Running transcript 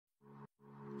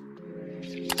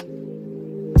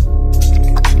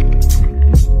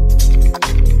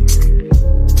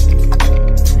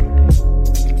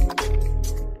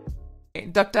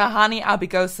Dr. Hany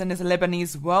Ghosn is a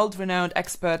Lebanese world-renowned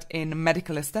expert in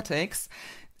medical aesthetics.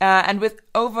 And with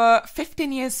over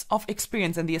 15 years of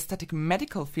experience in the aesthetic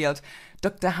medical field,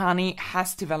 Dr. Hany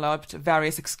has developed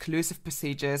various exclusive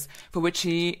procedures for which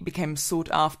he became sought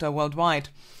after worldwide.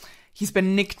 He's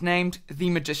been nicknamed the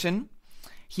Magician.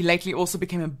 He lately also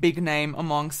became a big name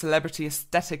among celebrity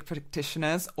aesthetic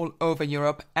practitioners all over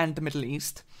Europe and the Middle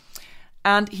East.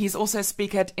 And he's also a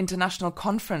speaker at international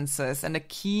conferences and a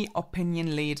key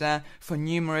opinion leader for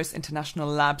numerous international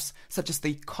labs, such as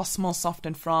the Cosmosoft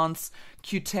in France,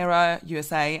 Cutera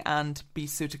USA, and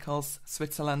B-Ceuticals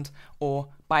Switzerland, or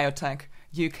Biotech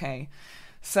UK.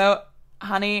 So,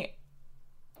 Hany,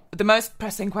 the most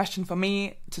pressing question for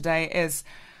me today is,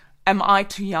 am I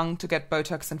too young to get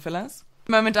Botox and fillers? At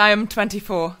the moment, I am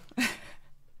 24.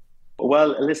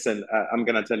 Well, listen, I'm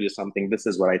going to tell you something. This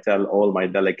is what I tell all my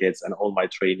delegates and all my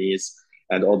trainees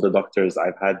and all the doctors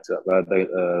I've had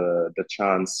the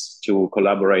chance to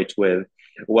collaborate with.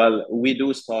 Well, we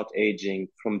do start aging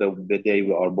from the day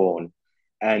we are born.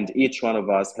 And each one of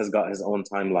us has got his own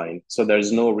timeline. So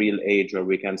there's no real age where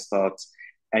we can start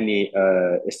any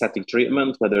aesthetic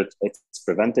treatment, whether it's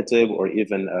preventative or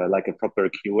even like a proper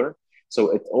cure.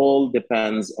 So it all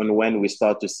depends on when we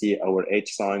start to see our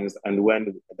age signs and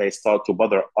when they start to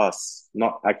bother us,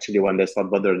 not actually when they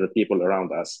start bother the people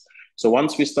around us. So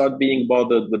once we start being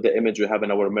bothered with the image we have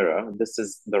in our mirror, this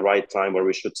is the right time where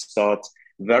we should start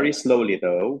very slowly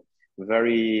though,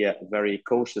 very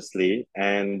cautiously.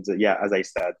 And yeah, as I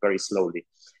said, very slowly.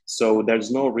 So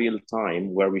there's no real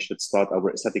time where we should start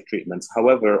our aesthetic treatments.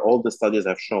 However, all the studies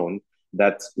have shown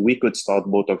that we could start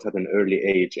Botox at an early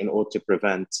age in order to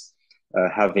prevent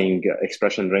having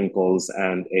expression wrinkles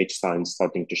and age signs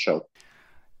starting to show.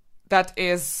 That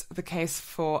is the case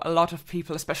for a lot of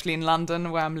people, especially in London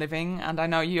where I'm living. And I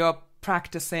know you're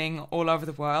practicing all over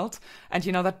the world and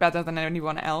you know that better than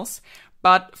anyone else.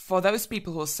 But for those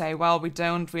people who say, well, we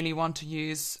don't really want to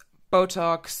use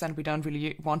Botox and we don't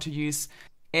really want to use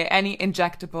any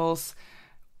injectables,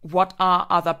 what are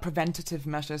other preventative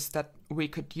measures that we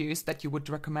could use that you would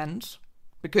recommend?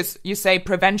 Because you say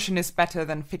prevention is better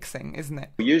than fixing, isn't it?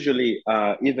 Usually,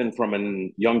 even from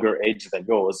a younger age than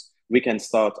yours, we can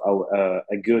start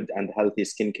a good and healthy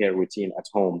skincare routine at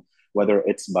home, whether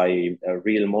it's by a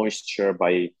real moisture,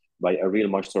 by a real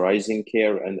moisturizing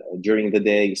care. And during the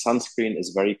day, sunscreen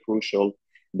is very crucial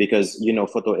because, you know,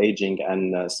 photoaging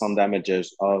and sun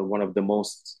damages are one of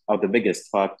the biggest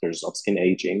factors of skin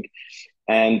aging.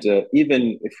 And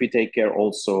even if we take care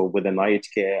also with a night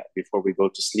care before we go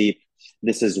to sleep,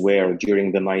 this is where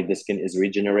during the night the skin is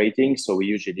regenerating. So we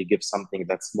usually give something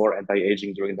that's more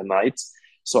anti-aging during the night.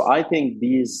 So I think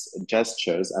these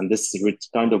gestures and this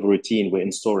kind of routine we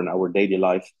install in our daily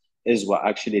life is what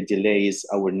actually delays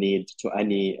our need to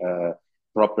any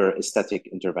proper aesthetic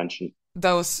intervention.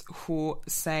 Those who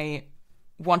say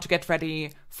want to get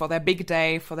ready for their big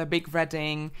day, for their big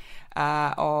wedding,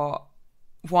 or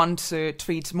want to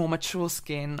treat more mature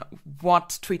skin,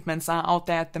 what treatments are out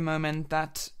there at the moment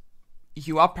that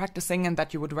you are practicing and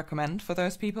that you would recommend for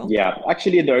those people? Yeah,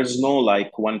 actually, there's no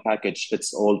like one package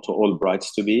fits all to all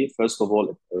brides to be. First of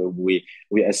all, we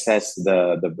assess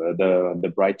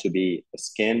the bride to be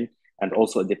skin, and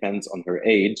also it depends on her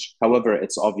age. However,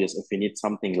 it's obvious if we need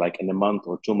something like in a month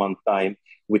or 2 month time,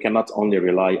 we cannot only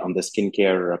rely on the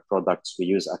skincare products we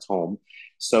use at home.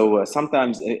 So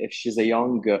sometimes if she's a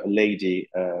young lady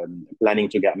planning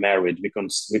to get married,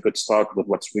 we could start with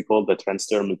what we call the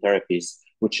transdermal therapies,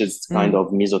 which is kind of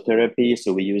mesotherapy.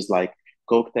 So we use like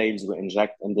cocktails we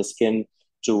inject in the skin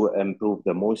to improve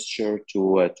the moisture,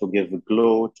 to give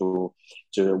glow,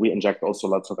 we inject also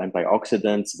lots of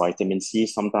antioxidants, vitamin C,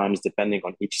 sometimes depending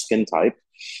on each skin type.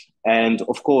 And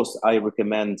of course, I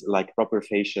recommend like proper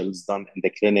facials done in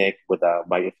the clinic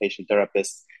by a facial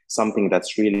therapist, something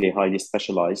that's really highly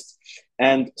specialized.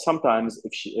 And sometimes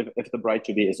if the bride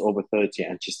to be is over 30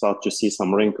 and she starts to see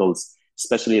some wrinkles,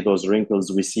 especially those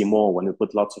wrinkles we see more when we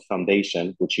put lots of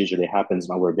foundation, which usually happens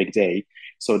on our big day.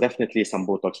 So definitely some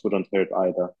Botox wouldn't hurt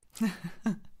either.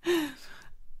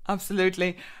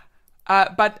 Absolutely.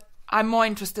 But I'm more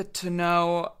interested to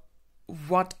know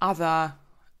what other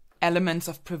elements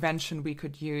of prevention we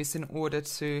could use in order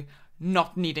to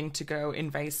not needing to go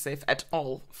invasive at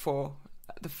all for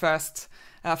the first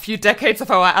few decades of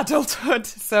our adulthood.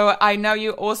 So I know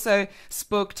you also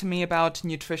spoke to me about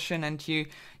nutrition, and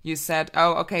you said,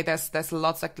 oh, okay, there's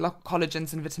lots like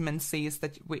collagens and vitamin C's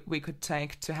that we could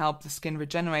take to help the skin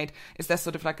regenerate. Is there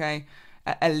sort of like a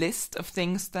list of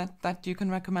things that you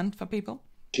can recommend for people?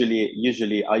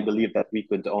 Usually, I believe that we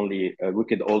could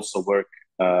also work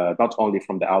not only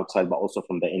from the outside, but also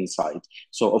from the inside.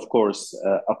 So, of course,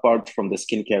 apart from the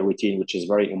skincare routine, which is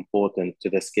very important to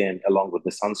the skin, along with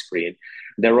the sunscreen,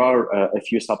 there are a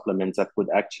few supplements that could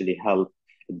actually help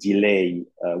delay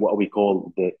what we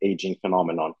call the aging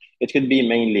phenomenon. It could be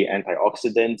mainly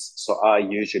antioxidants. So I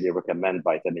usually recommend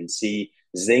vitamin C.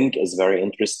 Zinc is very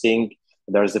interesting.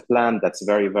 There's a plant that's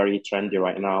very, very trendy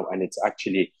right now, and it's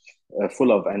actually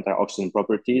full of antioxidant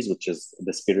properties, which is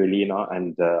the spirulina.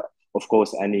 And of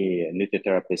course, any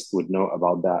nutritherapist would know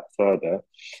about that further.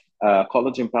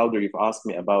 Collagen powder, you've asked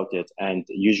me about it, and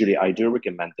usually I do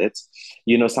recommend it.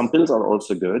 You know, some pills are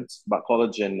also good, but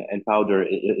collagen and powder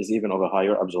is even of a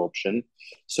higher absorption.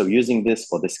 So using this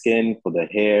for the skin, for the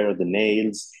hair, the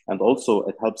nails, and also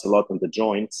it helps a lot in the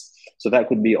joints. So that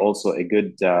could be also a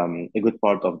good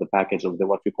part of the package of the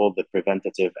what we call the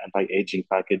preventative anti-aging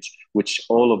package, which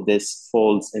all of this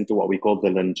falls into what we call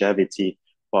the longevity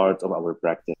part of our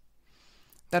practice.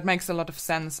 That makes a lot of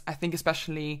sense. I think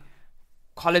especially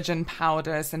collagen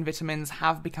powders and vitamins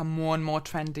have become more and more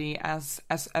trendy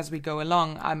as we go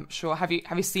along. I'm sure. Have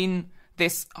you seen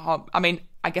this? I mean,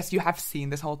 I guess you have seen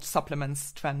this whole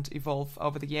supplements trend evolve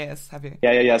over the years, have you?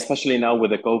 Yeah. Especially now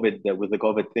with the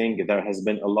COVID thing, there has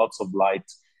been a lot of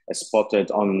light spotted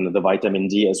on the vitamin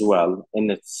D as well in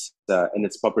its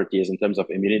properties in terms of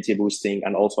immunity boosting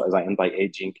and also as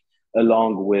anti-aging,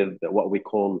 along with what we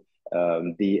call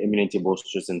the immunity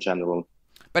boosters in general.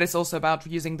 But it's also about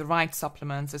using the right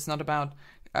supplements. It's not about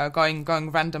going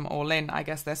random all in. I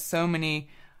guess there's so many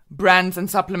brands and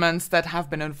supplements that have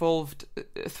been involved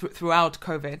throughout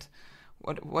COVID.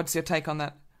 What's your take on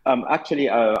that? Actually,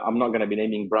 I'm not going to be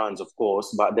naming brands, of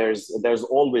course, but there's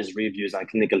always reviews and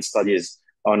clinical studies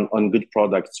on good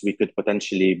products we could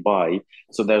potentially buy.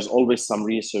 So there's always some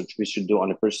research we should do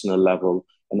on a personal level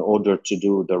in order to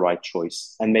do the right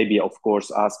choice. And maybe, of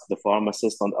course, ask the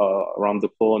pharmacist around the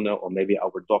corner or maybe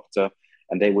our doctor,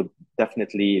 and they would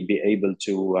definitely be able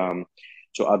to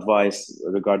advise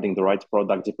regarding the right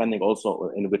product, depending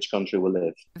also in which country we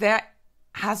live. There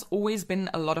has always been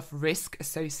a lot of risk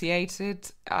associated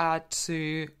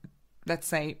to, let's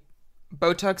say,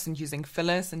 Botox and using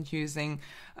fillers and using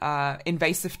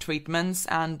invasive treatments.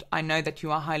 And I know that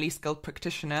you are a highly skilled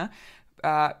practitioner,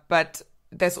 but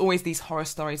there's always these horror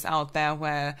stories out there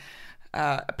where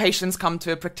patients come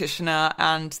to a practitioner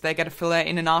and they get a filler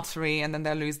in an artery and then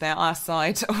they lose their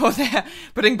eyesight or they're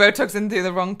putting Botox into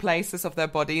the wrong places of their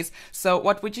bodies. So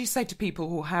what would you say to people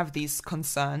who have these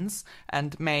concerns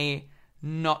and may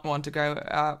not want to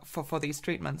go for these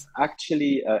treatments?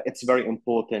 Actually, it's very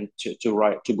important to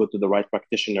go to the right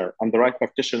practitioner. And the right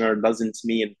practitioner doesn't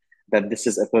mean that this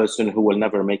is a person who will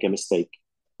never make a mistake.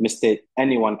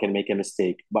 Anyone can make a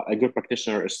mistake, but a good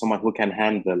practitioner is someone who can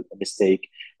handle a mistake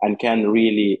and can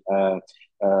really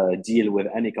deal with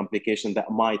any complication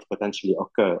that might potentially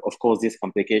occur. Of course, these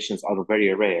complications are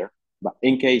very rare, but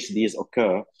in case these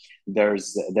occur,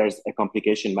 there's a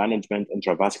complication management,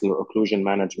 intravascular occlusion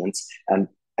management, and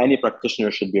any practitioner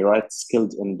should be right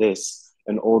skilled in this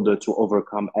in order to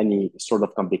overcome any sort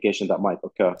of complication that might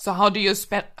occur. So how do you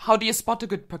spot a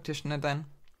good practitioner then?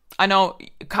 I know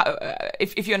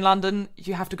if you're in London,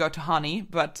 you have to go to Hany,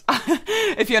 but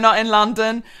if you're not in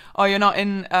London or you're not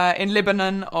in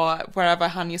Lebanon or wherever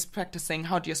Hany is practicing,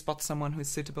 how do you spot someone who's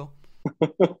suitable?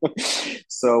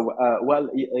 So, well,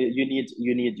 you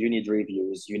need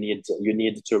reviews. You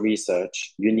need to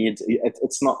research.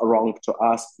 It's not wrong to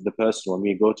ask the person when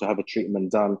we go to have a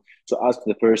treatment done, to ask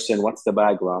the person, what's the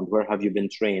background? Where have you been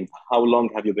trained? How long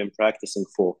have you been practicing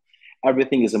for?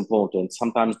 Everything is important.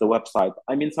 Sometimes the website,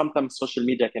 sometimes social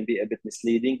media can be a bit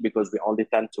misleading because we only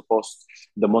tend to post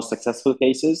the most successful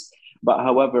cases. But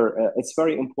however, it's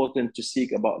very important to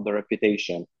seek about the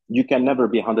reputation. You can never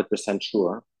be 100%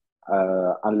 sure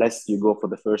unless you go for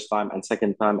the first time and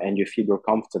second time and you feel you're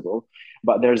comfortable.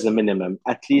 But there's a minimum.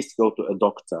 At least go to a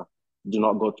doctor. Do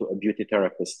not go to a beauty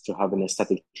therapist to have an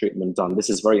aesthetic treatment done.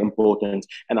 This is very important.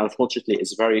 And unfortunately,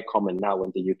 it's very common now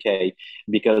in the UK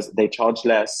because they charge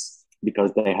less,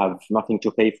 because they have nothing to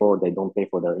pay for. They don't pay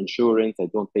for their insurance. They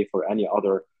don't pay for any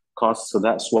other costs. So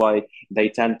that's why they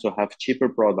tend to have cheaper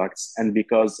products. And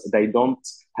because they don't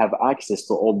have access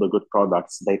to all the good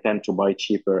products, they tend to buy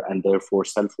cheaper and therefore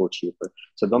sell for cheaper.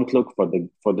 So don't look for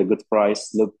the good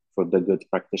price. Look for the good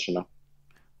practitioner.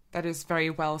 That is very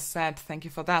well said. Thank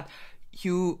you for that.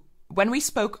 When we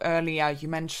spoke earlier, you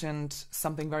mentioned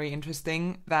something very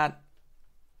interesting that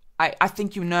I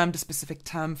think you named a specific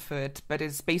term for it, but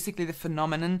it's basically the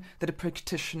phenomenon that a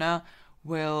practitioner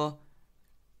will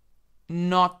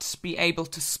not be able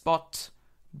to spot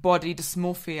body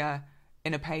dysmorphia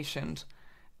in a patient.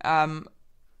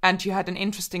 And you had an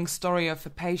interesting story of a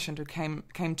patient who came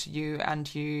to you,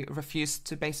 and you refused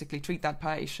to basically treat that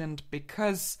patient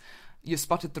because you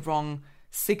spotted the wrong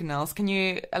signals. Can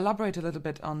you elaborate a little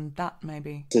bit on that,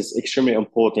 maybe? This is extremely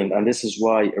important, and this is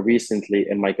why recently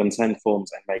in my consent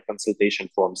forms and my consultation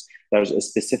forms, there's a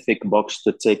specific box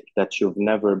to tick that you've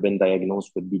never been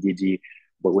diagnosed with BDD,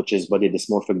 which is body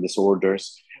dysmorphic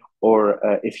disorders, or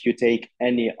if you take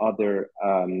any other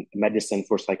medicine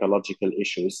for psychological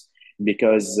issues,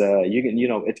 because you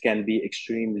know it can be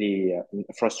extremely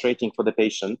frustrating for the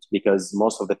patient, because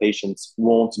most of the patients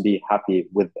won't be happy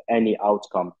with any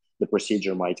outcome the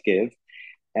procedure might give,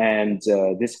 and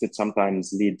this could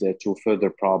sometimes lead to further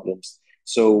problems.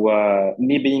 So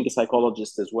me being a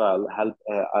psychologist as well,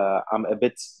 I'm a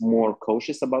bit more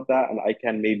cautious about that, and I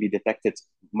can maybe detect it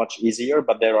much easier.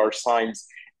 But there are signs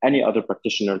any other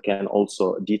practitioner can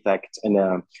also detect in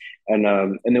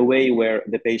a way where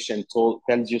the patient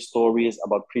tells you stories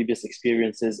about previous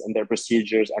experiences and their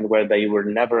procedures, and where they were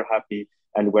never happy,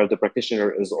 and where the practitioner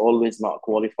is always not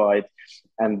qualified,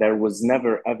 and there was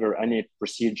never ever any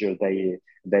procedure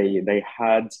they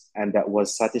had and that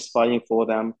was satisfying for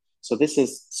them. So this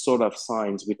is sort of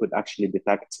signs we could actually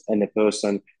detect in a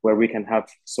person, where we can have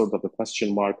sort of a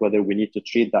question mark whether we need to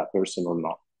treat that person or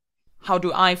not. How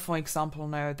do I, for example,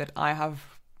 know that I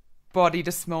have body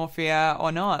dysmorphia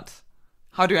or not?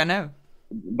 How do I know?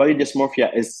 Body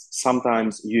dysmorphia is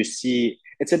sometimes you see,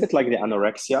 it's a bit like the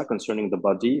anorexia concerning the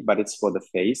body, but it's for the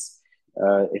face,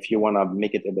 if you want to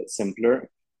make it a bit simpler.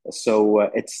 So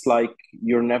it's like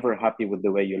you're never happy with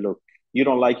the way you look. You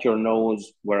don't like your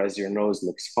nose, whereas your nose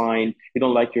looks fine. You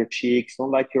don't like your cheeks, don't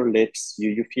like your lips.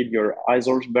 You feel your eyes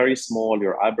are very small,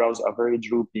 your eyebrows are very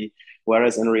droopy,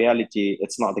 whereas in reality,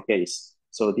 it's not the case.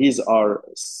 So these are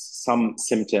some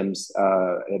symptoms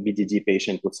a BDD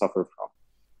patient would suffer from.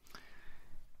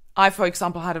 I, for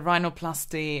example, had a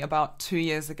rhinoplasty about 2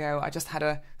 years ago. I just had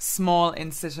a small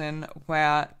incision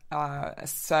where a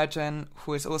surgeon,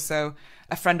 who is also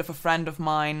a friend of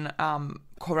mine,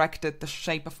 corrected the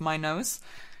shape of my nose,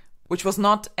 which was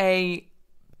not a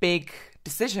big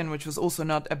decision, which was also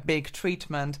not a big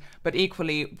treatment. But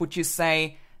equally, would you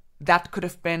say that could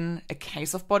have been a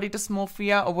case of body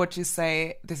dysmorphia, or would you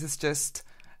say this is just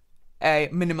a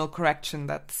minimal correction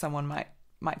that someone might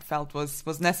felt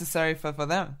was necessary for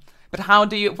them? But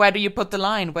where do you put the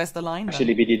line? Where's the line then?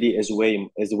 Actually, BDD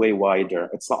is way wider.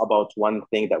 It's not about one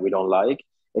thing that we don't like.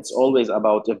 It's always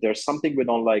about, if there's something we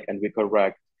don't like and we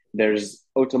correct, there's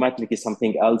automatically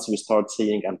something else we start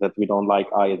seeing and that we don't like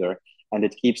either. And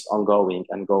it keeps on going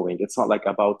and going. It's not like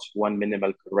about one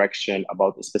minimal correction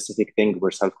about a specific thing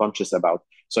we're self-conscious about.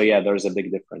 So yeah, there's a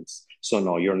big difference. So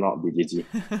no, you're not BDD.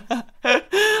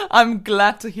 I'm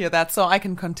glad to hear that, so I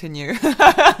can continue.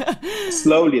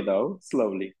 Slowly though,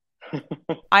 slowly.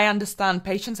 I understand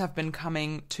patients have been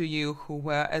coming to you who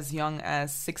were as young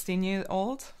as 16 years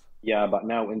old. Yeah, but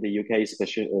now in the UK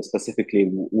specifically,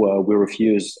 we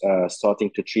refuse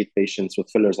starting to treat patients with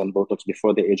fillers and Botox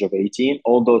before the age of 18,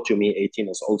 although to me, 18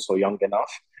 is also young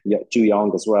enough, yeah, too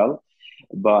young as well.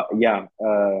 But yeah,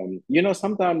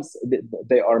 sometimes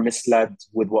they are misled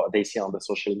with what they see on the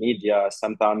social media.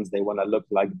 Sometimes they want to look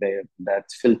like that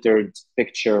filtered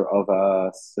picture of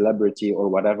a celebrity or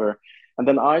whatever. And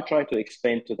then I try to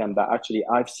explain to them that actually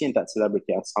I've seen that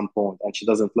celebrity at some point and she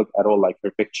doesn't look at all like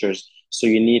her pictures. So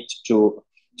you need to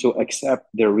accept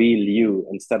the real you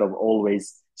instead of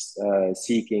always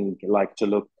seeking like to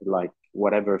look like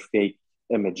whatever fake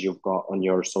image you've got on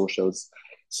your socials.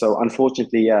 So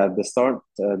unfortunately, yeah,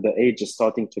 the age is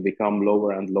starting to become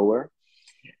lower and lower.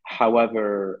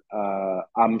 However,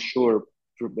 I'm sure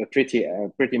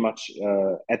pretty much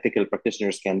ethical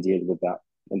practitioners can deal with that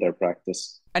in their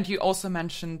practice. And you also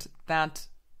mentioned that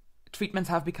treatments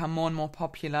have become more and more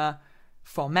popular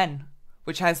for men,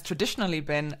 which has traditionally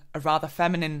been a rather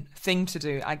feminine thing to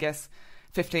do. I guess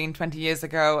 15, 20 years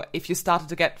ago, if you started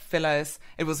to get fillers,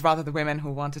 it was rather the women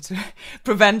who wanted to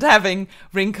prevent having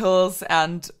wrinkles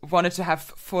and wanted to have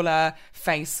fuller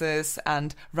faces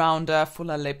and rounder,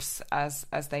 fuller lips as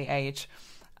they age.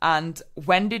 And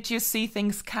when did you see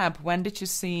things cap? When did you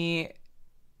see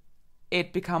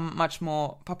it become much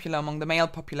more popular among the male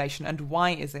population, and why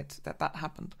is it that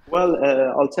happened? Well,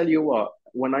 I'll tell you what,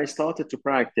 when I started to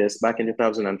practice back in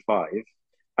 2005,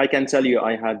 I can tell you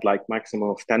I had like maximum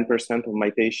of 10% of my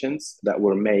patients that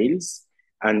were males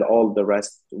and all the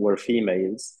rest were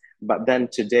females. But then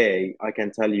today, I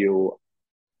can tell you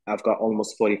I've got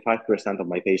almost 45% of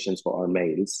my patients who are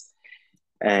males.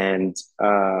 And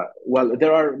well,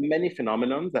 there are many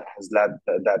phenomena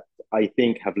that I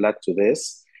think have led to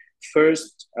this.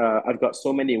 First, I've got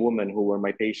so many women who were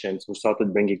my patients who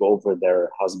started bringing over their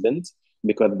husbands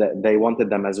because they wanted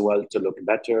them as well to look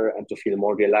better and to feel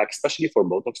more relaxed, especially for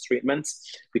Botox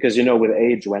treatments. Because you know, with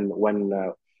age,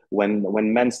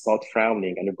 when men start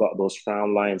frowning and you've got those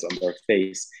frown lines on their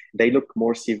face, they look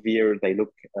more severe. They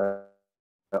look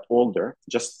older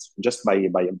just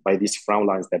by these frown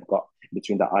lines they've got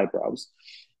between the eyebrows.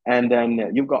 And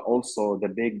then you've got also the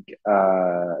big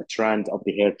trend of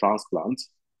the hair transplant.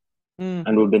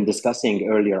 And we've been discussing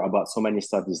earlier about so many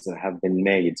studies that have been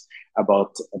made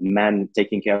about men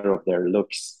taking care of their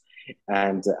looks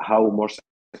and how more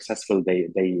successful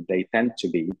they tend to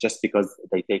be just because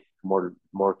they take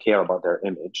more care about their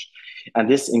image. And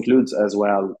this includes as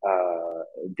well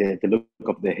the look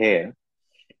of the hair.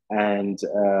 And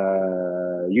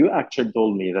you actually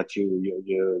told me that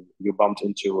you bumped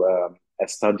into a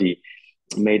study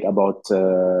made about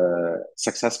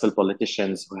successful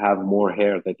politicians who have more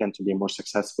hair. They tend to be more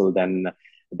successful than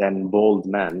bald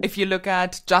men. If you look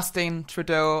at Justin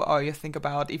Trudeau, or you think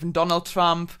about even Donald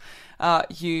Trump, or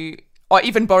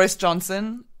even Boris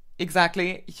Johnson,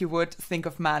 exactly, you would think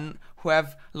of men who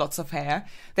have lots of hair.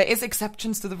 There is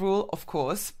exceptions to the rule, of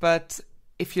course, but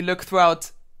if you look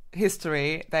throughout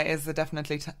history, there is a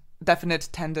definite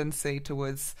tendency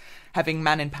towards having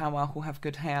men in power who have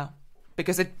good hair,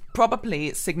 because it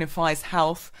probably signifies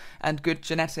health and good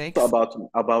genetics.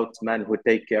 About men who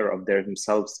take care of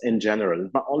themselves in general,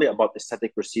 not only about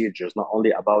aesthetic procedures, not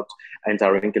only about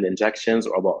anti-wrinkle injections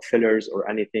or about fillers or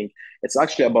anything. It's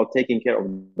actually about taking care of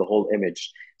the whole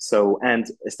image. So, and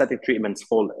aesthetic treatments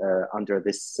fall under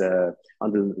this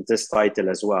title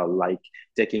as well, like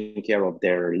taking care of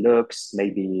their looks,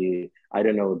 maybe, I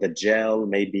don't know, the gel,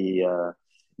 maybe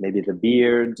the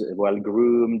beard, well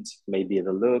groomed, maybe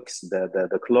the looks,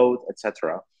 the clothes,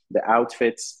 etc., the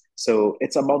outfits. So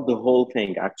it's about the whole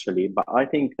thing, actually. But I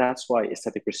think that's why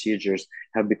aesthetic procedures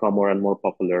have become more and more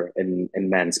popular in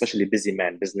men, especially busy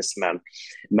men, businessmen,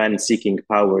 men seeking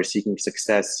power, seeking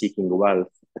success, seeking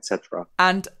wealth, etc.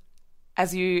 And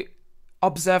as you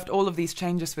observed all of these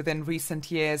changes within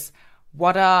recent years,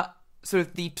 what are sort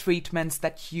of the treatments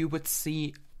that you would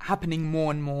see happening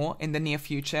more and more in the near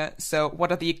future? So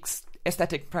what are the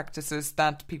aesthetic practices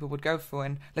that people would go for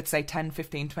in, let's say, 10,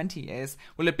 15, 20 years?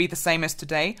 Will it be the same as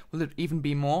today? Will it even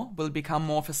be more? Will it become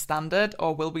more of a standard?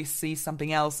 Or will we see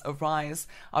something else arise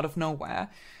out of nowhere?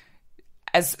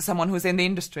 As someone who's in the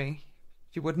industry,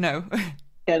 you would know.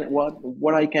 And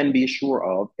what I can be sure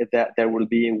of is that there will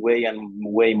be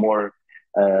way more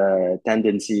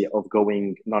tendency of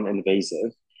going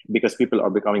non-invasive, because people are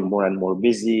becoming more and more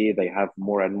busy. They have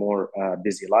more and more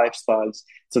busy lifestyles.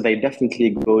 So they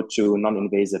definitely go to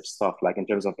non-invasive stuff, like in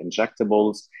terms of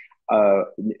injectables.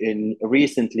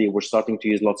 Recently, we're starting to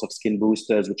use lots of skin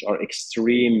boosters, which are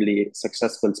extremely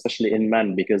successful, especially in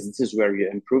men, because this is where you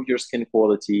improve your skin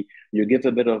quality. You give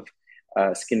a bit of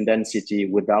skin density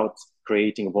without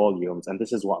creating volumes. And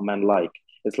this is what men like.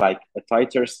 It's like a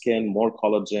tighter skin, more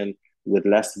collagen, with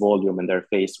less volume in their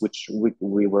face, which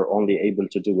we were only able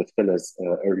to do with fillers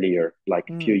earlier, like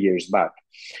a few years back.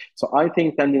 So I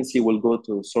think tendency will go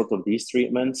to sort of these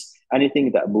treatments,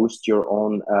 anything that boosts your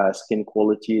own skin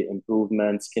quality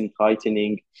improvement, skin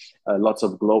tightening, lots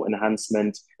of glow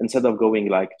enhancement, instead of going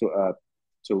like to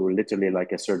literally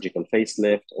like a surgical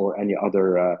facelift or any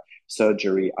other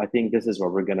surgery. I think this is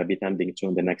what we're going to be tending to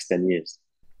in the next 10 years.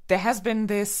 There has been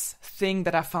this thing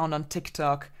that I found on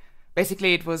TikTok.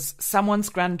 Basically, it was someone's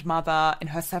grandmother in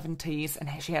her 70s,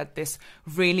 and she had this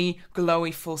really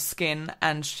glowy full skin,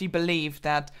 and she believed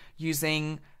that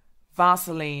using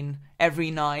Vaseline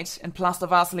every night and plaster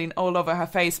Vaseline all over her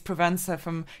face prevents her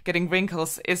from getting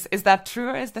wrinkles. Is that true,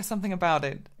 or is there something about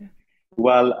it?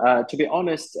 Well, to be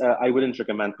honest, I wouldn't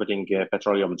recommend putting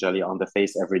petroleum jelly on the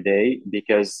face every day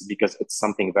because it's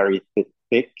something very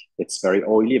thick. It's very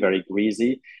oily, very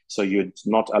greasy. So you'd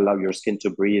not allow your skin to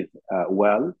breathe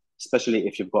well, especially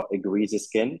if you've got a greasy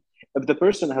skin. If the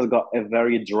person has got a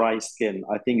very dry skin,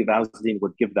 I think Vaseline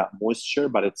would give that moisture,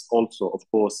 but it's also, of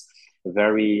course, it's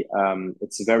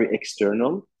very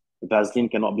external. Vaseline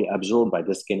cannot be absorbed by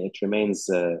the skin. It remains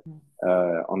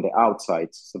on the outside.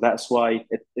 So that's why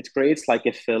it creates like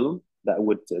a film that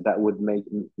would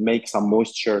make some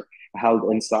moisture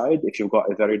held inside if you've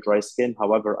got a very dry skin.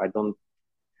 However, I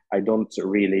don't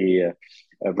really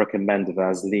recommend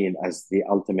Vaseline as the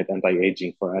ultimate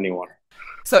anti-aging for anyone.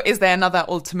 So is there another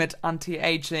ultimate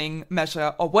anti-aging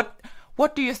measure, or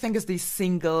what do you think is the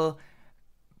single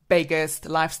biggest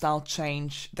lifestyle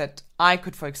change that I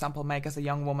could, for example, make as a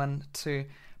young woman to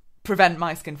prevent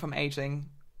my skin from aging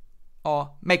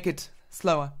or make it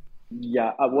slower?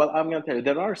 Yeah, well, I'm gonna tell you,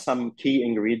 there are some key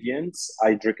ingredients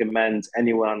I'd recommend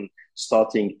anyone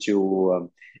starting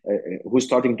to who's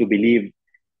starting to believe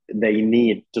they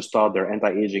need to start their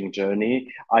anti-aging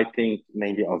journey. I think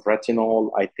mainly of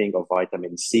retinol. I think of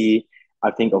vitamin C.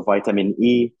 I think of vitamin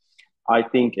E. I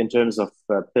think in terms of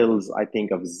pills, I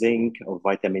think of zinc, of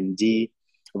vitamin D,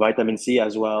 vitamin C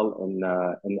as well,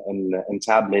 in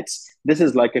tablets. This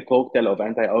is like a cocktail of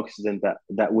antioxidant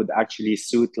that would actually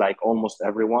suit like almost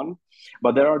everyone.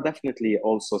 But there are definitely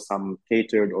also some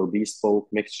catered or bespoke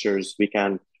mixtures we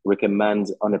can recommend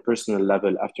on a personal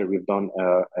level after we've done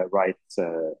a right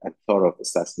and thorough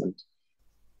assessment.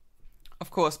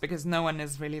 Of course, because no one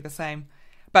is really the same.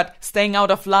 But staying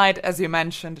out of light, as you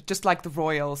mentioned, just like the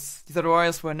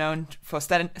royals were known for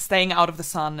staying out of the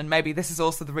sun, and maybe this is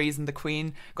also the reason the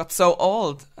queen got so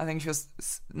old. I think she was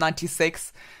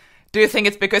 96. Do you think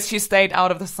it's because she stayed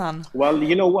out of the sun? Well,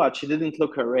 you know what? She didn't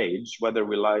look her age, whether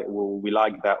we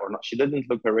like that or not. She didn't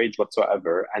look her age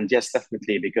whatsoever. And yes,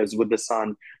 definitely, because with the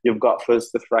sun, you've got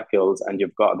first the freckles and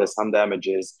you've got the sun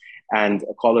damages, and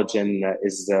collagen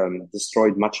is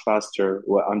destroyed much faster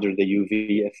under the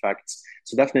UV effects.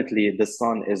 So definitely, the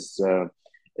sun is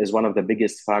one of the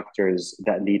biggest factors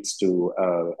that leads to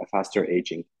a faster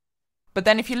aging. But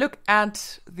then if you look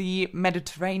at the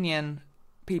Mediterranean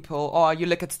people, or you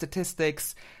look at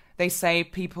statistics, they say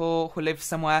people who live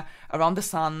somewhere around the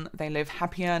sun, they live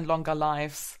happier and longer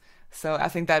lives. So I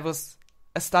think that was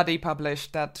a study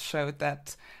published that showed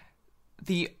that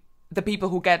the people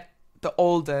who get the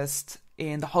oldest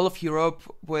in the whole of Europe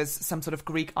was some sort of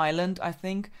Greek island, I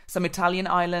think, some Italian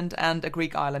island and a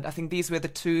Greek island. I think these were the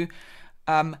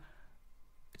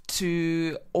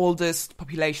two oldest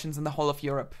populations in the whole of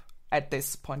Europe at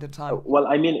this point in time. Well,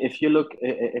 I mean, if you look,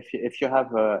 if you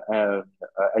have a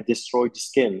destroyed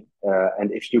skin,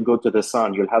 and if you go to the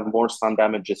sun, you'll have more sun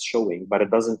damages showing, but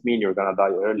it doesn't mean you're gonna die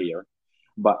earlier.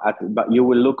 But you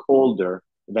will look older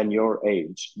than your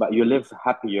age, but you live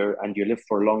happier and you live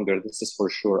for longer. This is for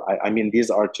sure. I mean, these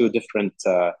are two different.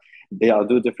 They are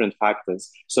two different factors.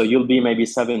 So you'll be maybe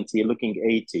 70, looking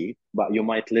 80, but you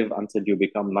might live until you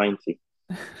become 90.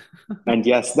 And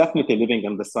yes, definitely living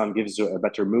in the sun gives you a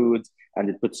better mood, and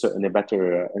it puts you in a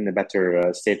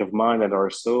better state of mind. And there are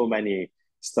so many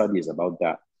studies about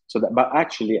that. So that, but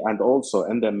actually, and also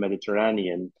in the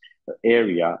Mediterranean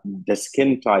area, the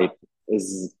skin type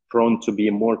is prone to be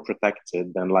more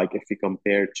protected than like if we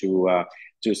compare to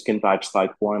skin types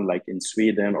type one, like in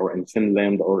Sweden or in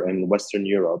Finland or in Western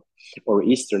Europe or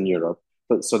Eastern Europe.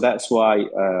 So that's why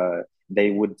they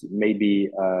would maybe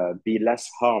be less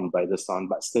harmed by the sun,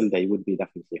 but still they would be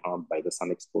definitely harmed by the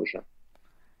sun exposure.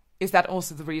 Is that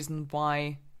also the reason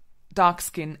why dark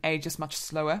skin ages much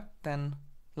slower than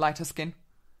lighter skin?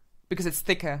 Because it's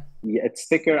thicker. Yeah, it's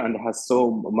thicker and has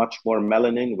so much more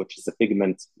melanin, which is a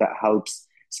pigment that helps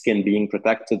skin being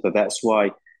protected. But that's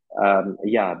why,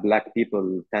 yeah, black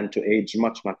people tend to age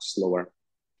much slower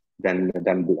than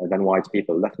white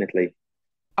people, definitely.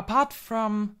 Apart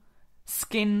from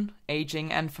skin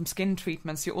aging and from skin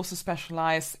treatments, you also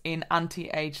specialize in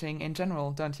anti-aging in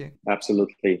general, don't you?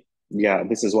 Absolutely. Yeah,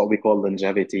 this is what we call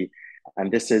longevity.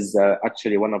 And this is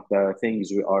actually one of the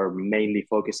things we are mainly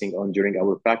focusing on during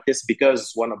our practice,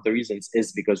 because one of the reasons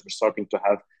is because we're starting to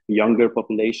have younger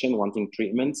population wanting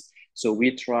treatments. So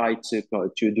we try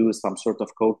to do some sort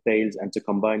of cocktails and to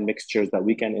combine mixtures that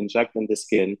we can inject in the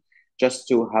skin just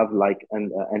to have like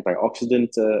an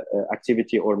antioxidant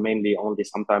activity, or mainly only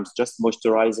sometimes just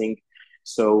moisturizing.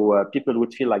 So people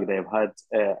would feel like they've had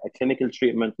a clinical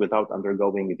treatment without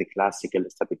undergoing the classical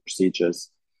aesthetic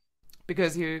procedures.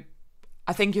 Because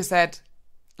I think you said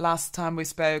last time we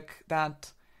spoke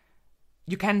that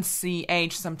you can see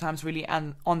age sometimes really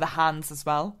on the hands as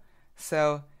well.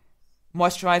 So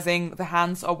moisturizing the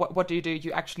hands, or what do?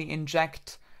 You actually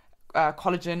inject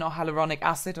collagen or hyaluronic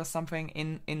acid or something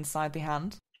inside the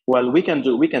hand? Well, we can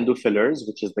do fillers,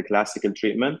 which is the classical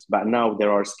treatment, but now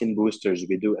there are skin boosters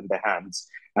we do in the hands,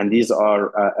 and these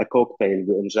are a cocktail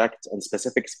we inject in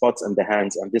specific spots in the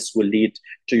hands, and this will lead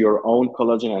to your own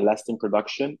collagen and elastin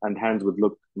production, and hands would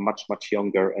look much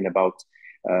younger in about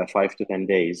 5 to 10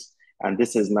 days. And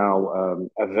this is now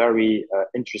a very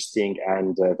interesting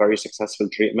and very successful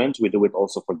treatment. We do it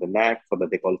also for the neck, for the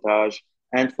décolletage,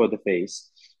 and for the face.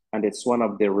 And it's one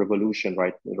of the revolution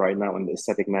right now in the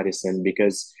aesthetic medicine,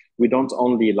 because we don't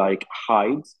only like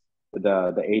hide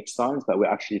the age signs, but we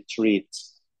actually treat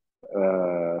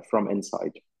from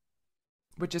inside.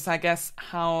 Which is, I guess,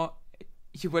 how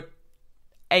you would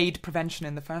aid prevention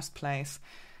in the first place.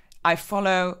 I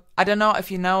don't know if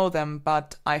you know them,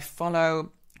 but I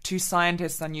follow two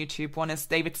scientists on YouTube. One is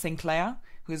David Sinclair,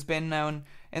 who's been known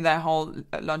in their whole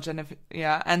longevity.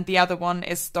 Yeah, and the other one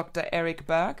is Dr. Eric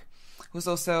Berg, who's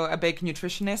also a big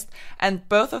nutritionist, and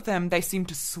both of them, they seem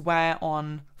to swear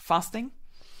on fasting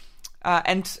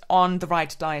and on the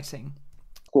right dieting.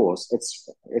 Of course,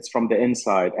 it's from the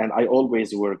inside, and I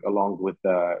always work along with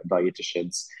the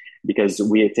dietitians because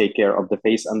we take care of the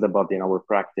face and the body in our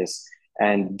practice.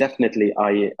 And definitely,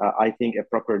 I think a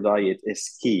proper diet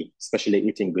is key, especially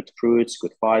eating good fruits,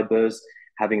 good fibers,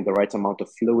 having the right amount of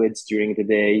fluids during the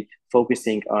day,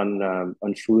 focusing on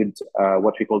food,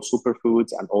 what we call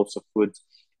superfoods, and also food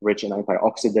rich in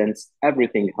antioxidants.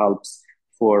 Everything helps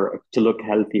to look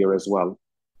healthier as well.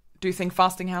 Do you think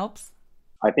fasting helps?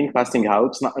 I think fasting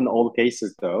helps, not in all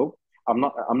cases though. I'm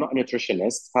not a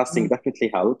nutritionist. Fasting definitely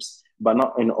helps, but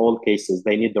not in all cases.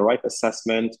 They need the right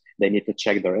assessment. They need to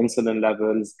check their insulin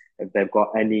levels, if they've got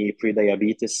any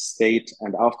pre-diabetes state.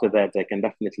 And after that, they can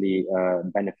definitely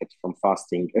benefit from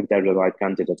fasting if they're the right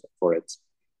candidate for it.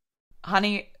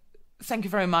 Hany, thank you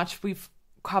very much. We've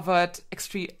covered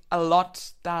a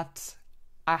lot that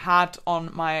I had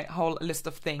on my whole list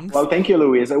of things. Well, thank you,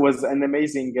 Louise. It was an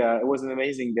amazing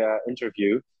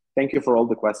interview. Thank you for all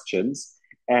the questions.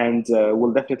 And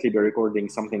we'll definitely be recording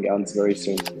something else very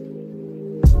soon.